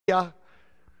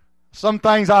Some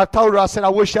things I told her, I said, I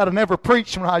wish I'd have never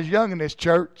preached when I was young in this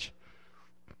church.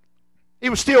 It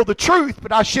was still the truth,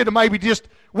 but I should have maybe just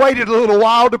waited a little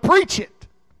while to preach it.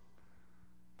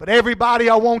 But everybody,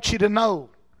 I want you to know,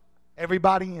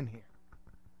 everybody in here,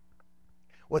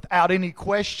 without any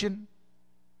question,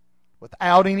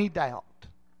 without any doubt,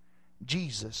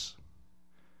 Jesus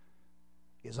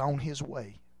is on His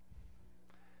way.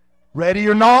 Ready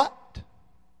or not,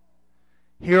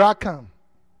 here I come.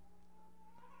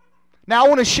 Now I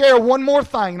want to share one more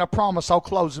thing, and I promise I'll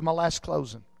close in my last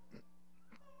closing.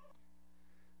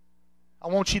 I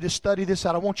want you to study this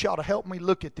out. I want y'all to help me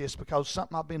look at this, because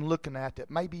something I've been looking at that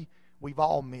maybe we've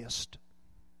all missed.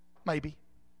 Maybe.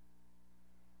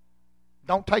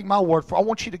 Don't take my word for it. I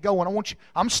want you to go and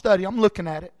I'm studying, I'm looking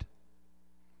at it.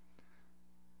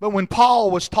 But when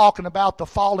Paul was talking about the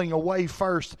falling away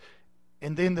first,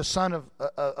 and then the son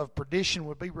of perdition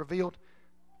would be revealed,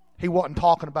 he wasn't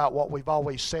talking about what we've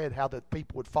always said, how the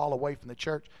people would fall away from the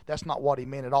church. That's not what he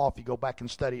meant at all if you go back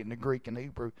and study it in the Greek and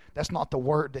Hebrew. That's not the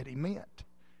word that he meant.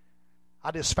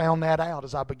 I just found that out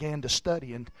as I began to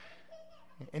study, and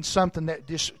something that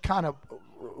just kind of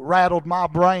rattled my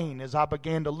brain as I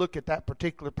began to look at that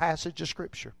particular passage of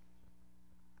Scripture.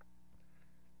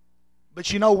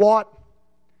 But you know what?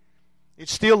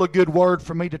 It's still a good word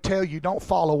for me to tell you, don't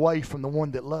fall away from the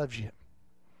one that loves you.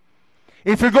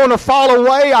 If you're going to fall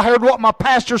away, I heard what my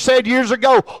pastor said years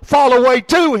ago, fall away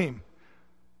to Him.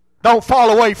 Don't fall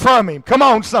away from Him. Come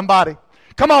on, somebody.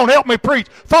 Come on, help me preach.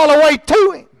 Fall away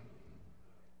to Him.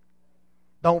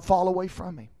 Don't fall away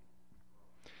from Him.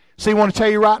 See, I want to tell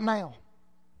you right now,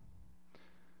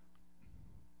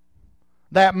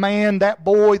 that man, that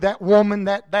boy, that woman,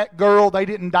 that girl, they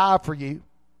didn't die for you.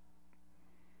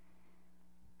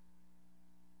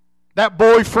 That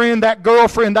boyfriend, that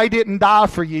girlfriend, they didn't die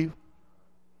for you.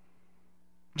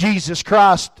 Jesus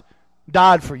Christ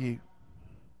died for you.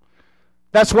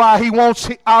 That's why He wants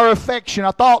our affection.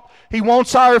 I thought He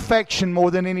wants our affection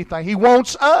more than anything. He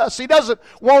wants us. He doesn't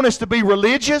want us to be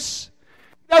religious.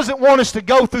 He doesn't want us to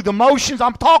go through the motions.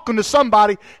 I'm talking to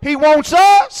somebody. He wants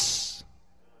us.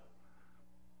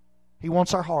 He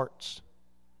wants our hearts.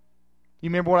 You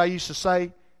remember what I used to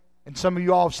say? And some of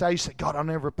you all say, God, I'll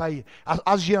never pay you. I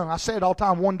was young. I said it all the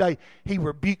time. One day, He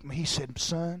rebuked me. He said,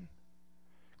 son,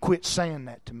 quit saying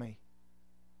that to me.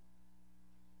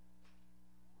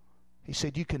 He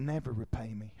said, you can never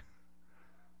repay me.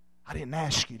 I didn't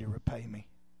ask you to repay me.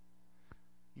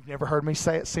 You've never heard me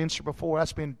say it since or before.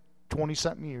 That's been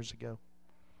 20-something years ago.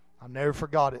 I never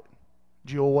forgot it.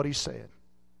 Jewel, what He said.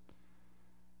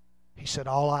 He said,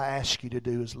 all I ask you to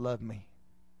do is love me.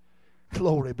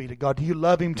 Glory be to God. Do you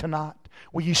love Him tonight?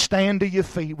 Will you stand to your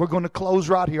feet? We're going to close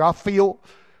right here. I feel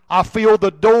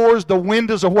the doors, the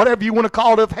windows, or whatever you want to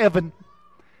call it, of heaven.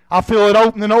 I feel it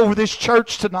opening over this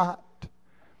church tonight.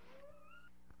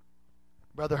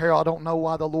 Brother Harold, I don't know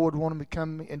why the Lord wanted me to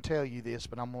come and tell you this,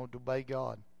 but I'm going to obey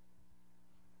God.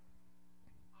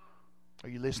 Are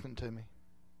you listening to me?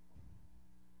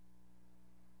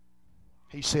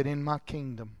 He said, in my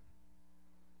kingdom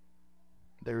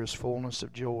there is fullness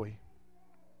of joy.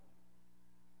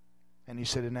 And He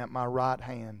said, and at my right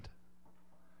hand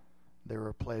there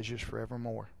are pleasures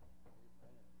forevermore.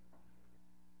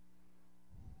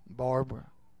 Barbara,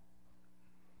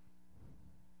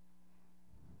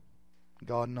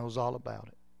 God knows all about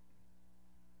it.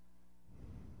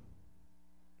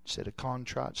 He said, a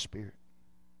contrite spirit,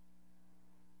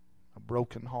 a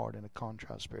broken heart and a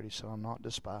contrite spirit. He said, I'll not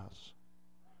despise.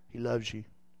 He loves you.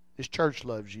 This church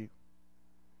loves you.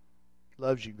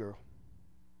 Loves you, girl.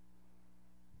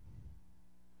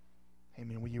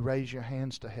 Amen. Will you raise your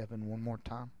hands to heaven one more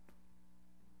time?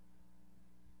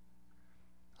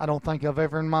 I don't think I've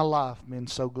ever in my life been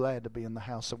so glad to be in the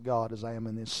house of God as I am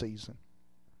in this season.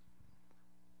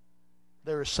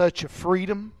 There is such a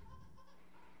freedom.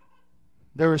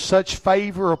 There is such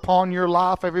favor upon your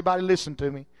life. Everybody listen to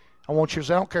me. I want you to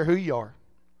say, I don't care who you are.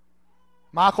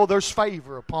 Michael, there's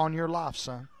favor upon your life,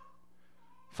 son.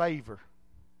 Favor.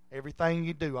 Everything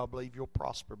you do, I believe you'll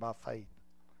prosper by faith.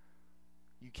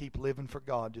 You keep living for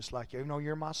God just like you. Even though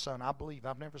you're my son, I believe.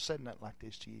 I've never said nothing like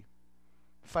this to you.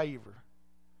 Favor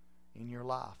in your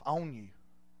life, on you,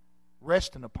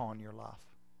 resting upon your life.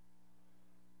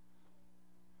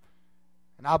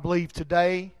 And I believe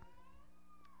today,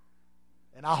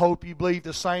 and I hope you believe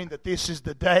the same, that this is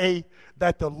the day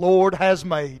that the Lord has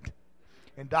made.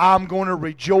 And I'm going to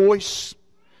rejoice,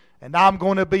 and I'm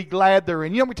going to be glad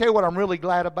therein. You know, let me tell you what I'm really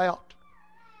glad about.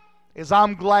 Is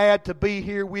I'm glad to be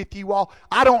here with you all.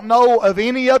 I don't know of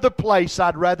any other place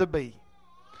I'd rather be.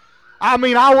 I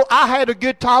mean, I had a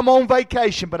good time on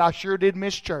vacation, but I sure did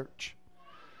miss church.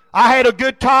 I had a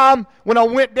good time when I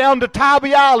went down to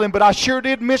Tybee Island, but I sure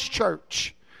did miss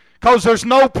church. Because there's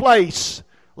no place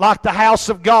like the house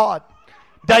of God.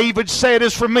 David said,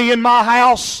 as for me and my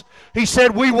house, he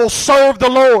said, we will serve the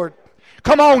Lord.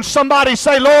 Come on, somebody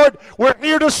say, Lord, we're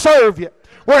here to serve you.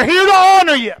 We're here to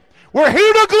honor you. We're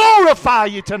here to glorify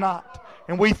you tonight.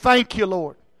 And we thank you,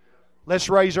 Lord. Let's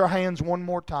raise our hands one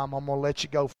more time. I'm going to let you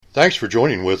go. Thanks for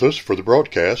joining with us for the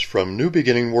broadcast from New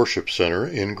Beginning Worship Center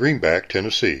in Greenback,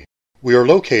 Tennessee. We are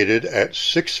located at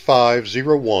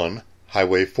 6501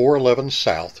 Highway 411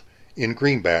 South in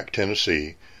Greenback,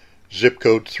 Tennessee, zip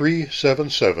code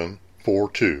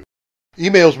 37742.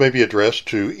 Emails may be addressed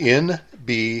to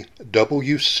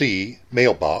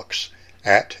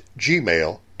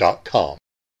nbwcmailbox@gmail.com.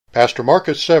 Pastor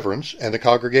Marcus Severance and the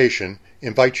congregation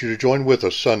invite you to join with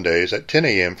us Sundays at 10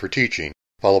 a.m. for teaching,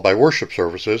 followed by worship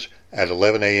services at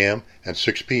 11 a.m. and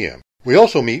 6 p.m. We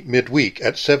also meet midweek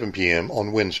at 7 p.m.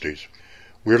 on Wednesdays.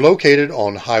 We're located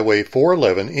on Highway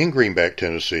 411 in Greenback,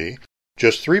 Tennessee,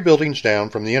 just 3 buildings down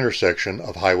from the intersection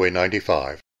of Highway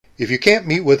 95. If you can't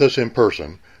meet with us in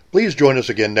person, please join us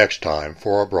again next time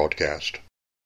for our broadcast.